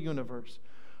foundations of the universe.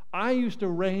 I used to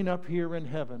reign up here in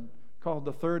heaven, called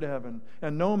the third heaven,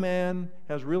 and no man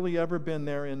has really ever been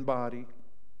there in body.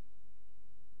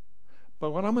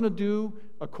 But what I'm going to do,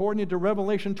 according to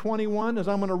Revelation 21, is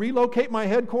I'm going to relocate my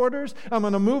headquarters. I'm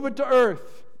going to move it to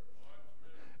earth.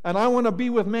 And I want to be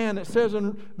with man. It says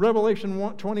in Revelation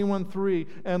 21:3,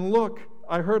 and look,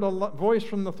 I heard a voice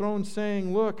from the throne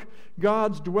saying, look,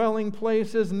 God's dwelling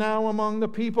place is now among the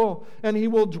people, and he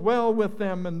will dwell with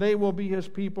them, and they will be his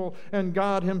people, and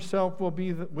God himself will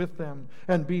be with them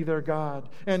and be their God.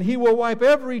 And he will wipe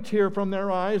every tear from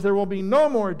their eyes. There will be no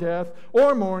more death,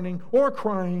 or mourning, or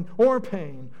crying, or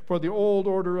pain, for the old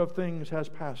order of things has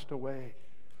passed away.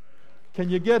 Can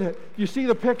you get it? You see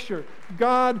the picture?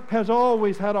 God has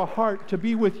always had a heart to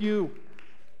be with you.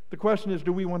 The question is,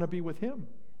 do we want to be with him?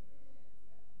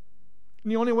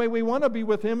 And the only way we want to be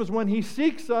with him is when he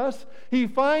seeks us, he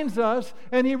finds us,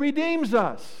 and he redeems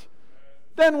us.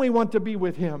 Then we want to be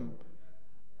with him.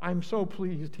 I'm so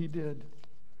pleased he did.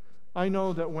 I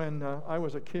know that when I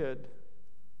was a kid,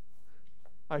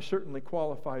 I certainly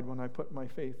qualified when I put my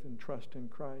faith and trust in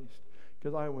Christ,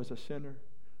 because I was a sinner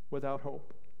without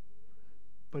hope.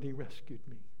 But he rescued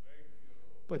me.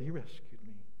 But he rescued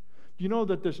me. Do you know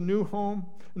that this new home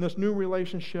and this new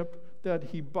relationship that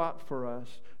he bought for us,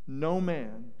 no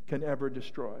man can ever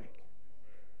destroy?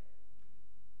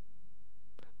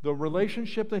 The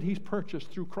relationship that he's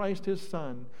purchased through Christ his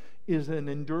Son is an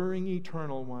enduring,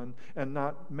 eternal one, and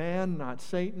not man, not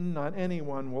Satan, not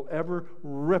anyone will ever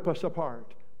rip us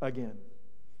apart again.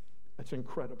 That's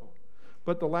incredible.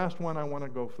 But the last one I want to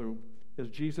go through is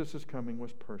Jesus' coming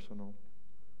was personal.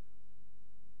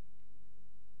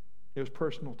 It was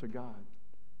personal to God,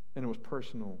 and it was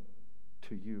personal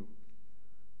to you.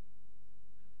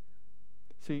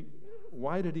 See,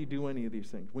 why did he do any of these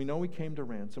things? We know he came to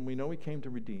ransom. We know he came to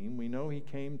redeem. We know he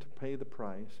came to pay the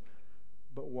price.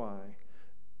 But why?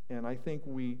 And I think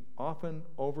we often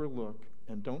overlook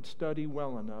and don't study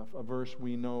well enough a verse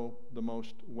we know the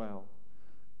most well.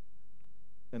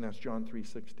 And that's John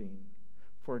 3:16.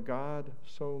 For God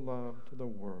so loved the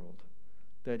world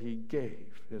that he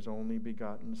gave his only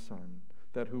begotten Son,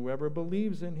 that whoever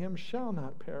believes in him shall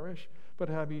not perish, but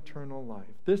have eternal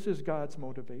life. This is God's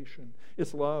motivation.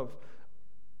 It's love.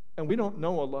 And we don't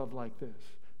know a love like this.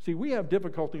 See, we have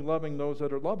difficulty loving those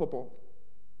that are lovable,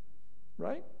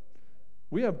 right?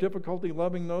 We have difficulty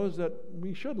loving those that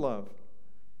we should love.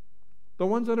 The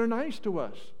ones that are nice to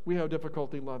us, we have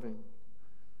difficulty loving.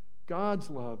 God's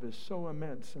love is so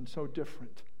immense and so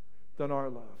different than our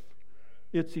love.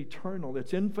 It's eternal,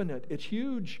 it's infinite, it's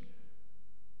huge,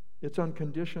 it's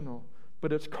unconditional,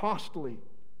 but it's costly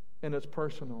and it's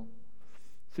personal.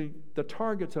 See, the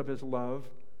targets of his love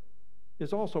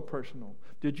is also personal.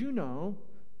 Did you know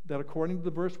that according to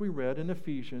the verse we read in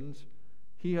Ephesians,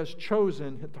 he has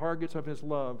chosen the targets of his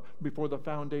love before the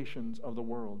foundations of the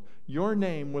world? Your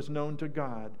name was known to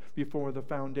God before the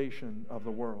foundation of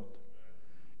the world.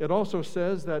 It also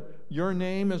says that your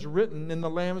name is written in the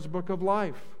Lamb's book of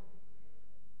life,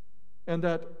 and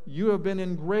that you have been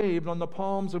engraved on the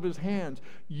palms of his hands.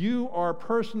 You are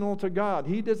personal to God.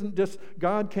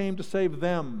 God came to save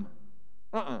them.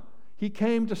 He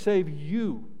came to save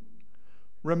you.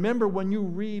 Remember when you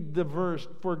read the verse,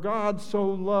 for God so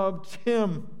loved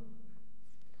him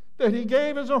that he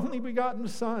gave his only begotten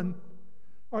Son.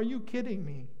 Are you kidding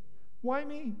me? Why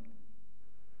me?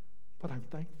 But I'm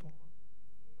thankful.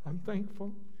 I'm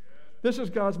thankful. This is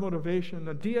God's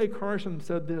motivation. D.A. Carson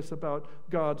said this about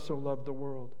God so loved the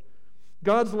world.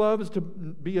 God's love is to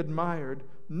be admired,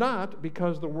 not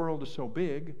because the world is so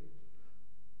big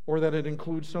or that it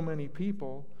includes so many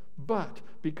people, but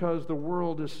because the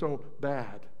world is so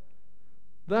bad.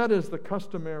 That is the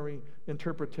customary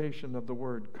interpretation of the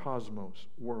word cosmos,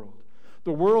 world.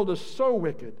 The world is so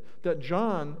wicked that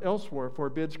John elsewhere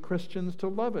forbids Christians to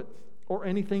love it or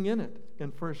anything in it in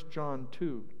 1 John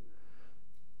 2.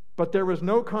 But there is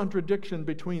no contradiction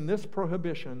between this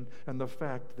prohibition and the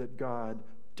fact that God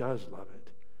does love it.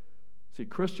 See,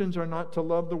 Christians are not to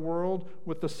love the world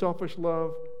with the selfish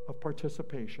love of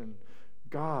participation.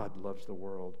 God loves the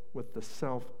world with the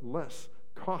selfless,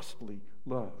 costly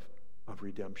love of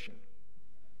redemption.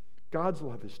 God's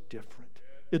love is different.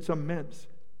 It's immense,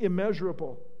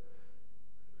 immeasurable.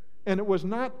 And it was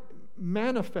not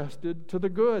manifested to the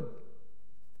good,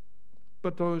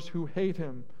 but those who hate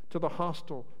him, to the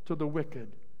hostile, to the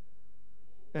wicked.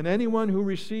 And anyone who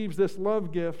receives this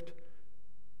love gift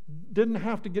didn't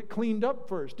have to get cleaned up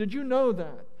first. Did you know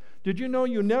that? Did you know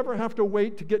you never have to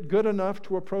wait to get good enough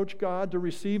to approach God to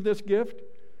receive this gift?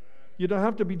 You don't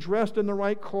have to be dressed in the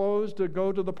right clothes to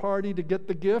go to the party to get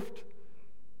the gift.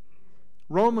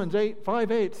 Romans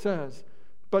 5:8 says,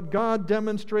 but God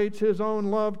demonstrates his own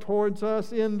love towards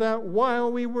us in that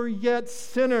while we were yet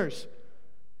sinners,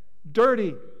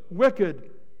 dirty, wicked,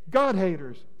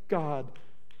 God-haters, God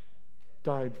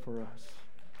died for us.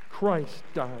 Christ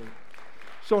died.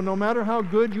 So no matter how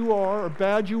good you are or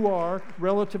bad you are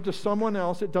relative to someone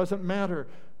else, it doesn't matter.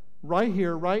 Right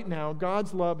here, right now,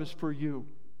 God's love is for you.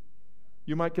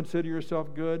 You might consider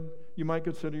yourself good. You might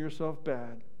consider yourself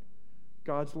bad.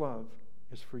 God's love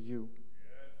is for you.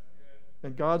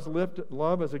 And God's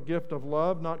love is a gift of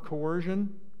love, not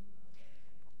coercion.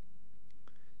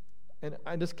 And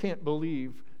I just can't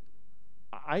believe,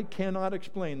 I cannot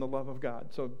explain the love of God.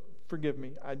 So forgive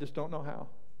me, I just don't know how.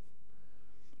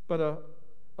 But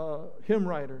a hymn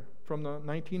writer from the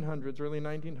 1900s, early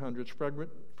 1900s,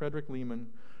 Frederick Lehman,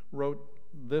 wrote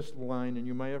this line, and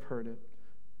you may have heard it.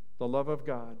 The love of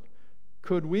God.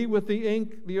 Could we with the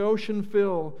ink the ocean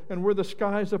fill, and were the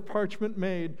skies of parchment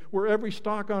made, were every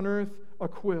stalk on earth a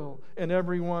quill, and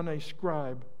every one a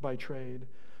scribe by trade?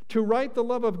 To write the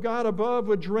love of God above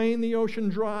would drain the ocean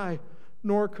dry,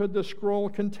 nor could the scroll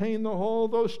contain the whole,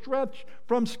 though stretched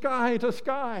from sky to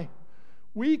sky.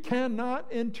 We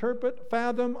cannot interpret,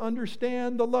 fathom,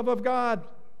 understand the love of God.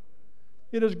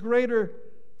 It is greater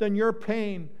than your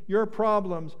pain, your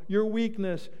problems, your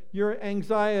weakness, your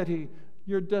anxiety,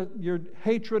 your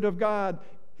hatred of God.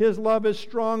 His love is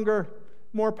stronger,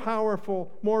 more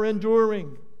powerful, more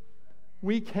enduring.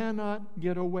 We cannot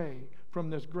get away from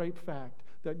this great fact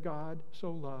that God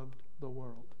so loved the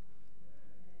world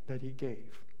that he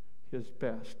gave his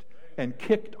best and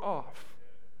kicked off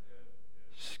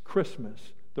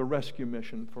Christmas, the rescue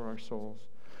mission for our souls.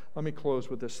 Let me close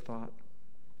with this thought.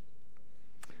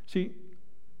 See,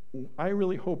 I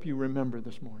really hope you remember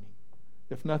this morning,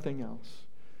 if nothing else,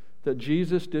 that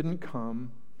Jesus didn't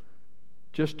come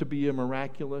just to be a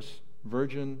miraculous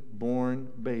virgin-born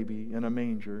baby in a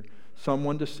manger,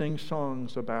 someone to sing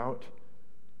songs about,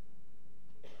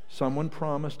 someone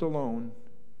promised alone,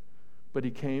 but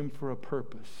he came for a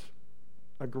purpose,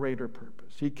 a greater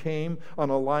purpose. He came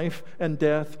on a life and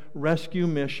death rescue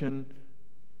mission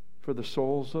for the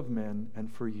souls of men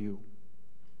and for you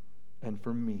and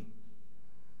for me.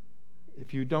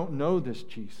 If you don't know this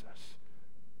Jesus,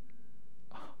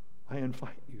 I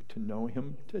invite you to know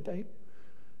him today,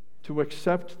 to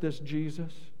accept this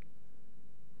Jesus.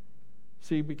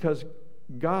 See, because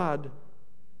God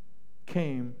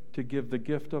came to give the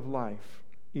gift of life,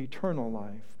 eternal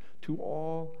life, to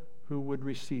all who would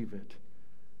receive it.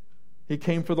 He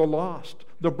came for the lost,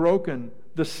 the broken,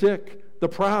 the sick, the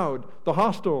proud, the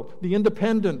hostile, the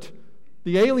independent,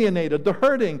 the alienated, the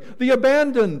hurting, the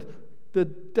abandoned, the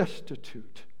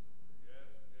destitute.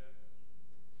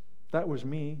 That was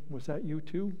me. Was that you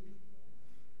too?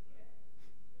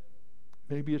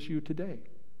 Maybe it's you today.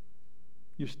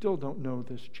 You still don't know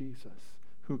this Jesus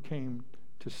who came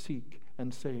to seek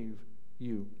and save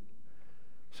you.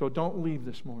 So don't leave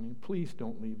this morning. Please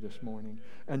don't leave this morning.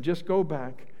 And just go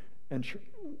back and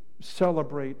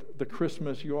celebrate the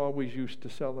Christmas you always used to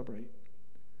celebrate.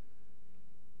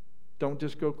 Don't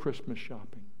just go Christmas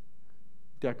shopping,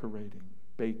 decorating,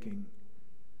 baking,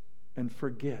 and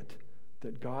forget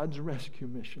that God's rescue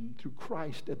mission through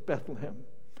Christ at Bethlehem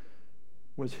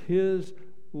was His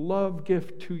love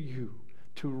gift to you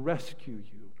to rescue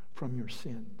you from your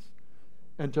sins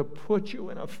and to put you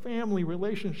in a family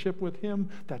relationship with Him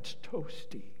that's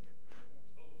toasty,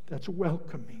 that's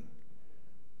welcoming,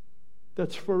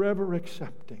 that's forever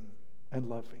accepting and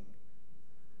loving.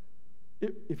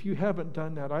 If you haven't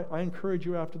done that, I encourage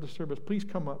you after the service, please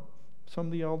come up. Some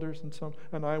of the elders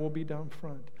and I will be down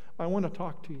front. I want to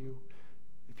talk to you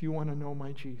if you want to know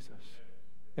my Jesus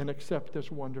and accept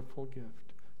this wonderful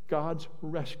gift, God's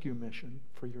rescue mission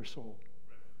for your soul.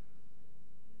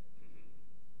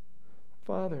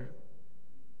 Father,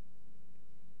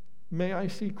 may I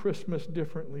see Christmas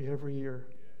differently every year.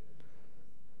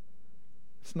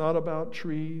 It's not about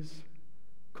trees,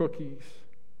 cookies.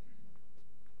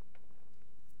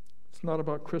 It's not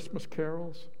about Christmas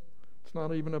carols. It's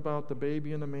not even about the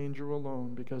baby in the manger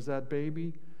alone, because that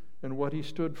baby and what He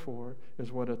stood for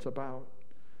is what it's about.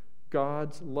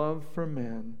 God's love for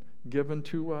men given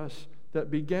to us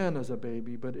that began as a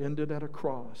baby but ended at a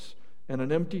cross and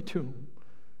an empty tomb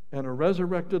and a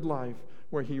resurrected life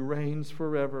where He reigns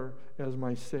forever as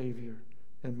my Savior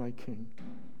and my King.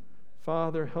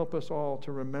 Father, help us all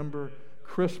to remember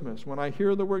Christmas. When I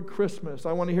hear the word Christmas,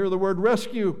 I want to hear the word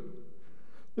rescue.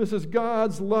 This is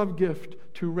God's love gift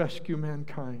to rescue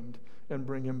mankind and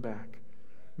bring Him back.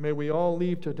 May we all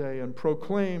leave today and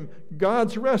proclaim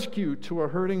God's rescue to a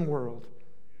hurting world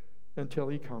until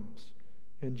He comes.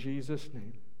 In Jesus'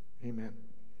 name, amen.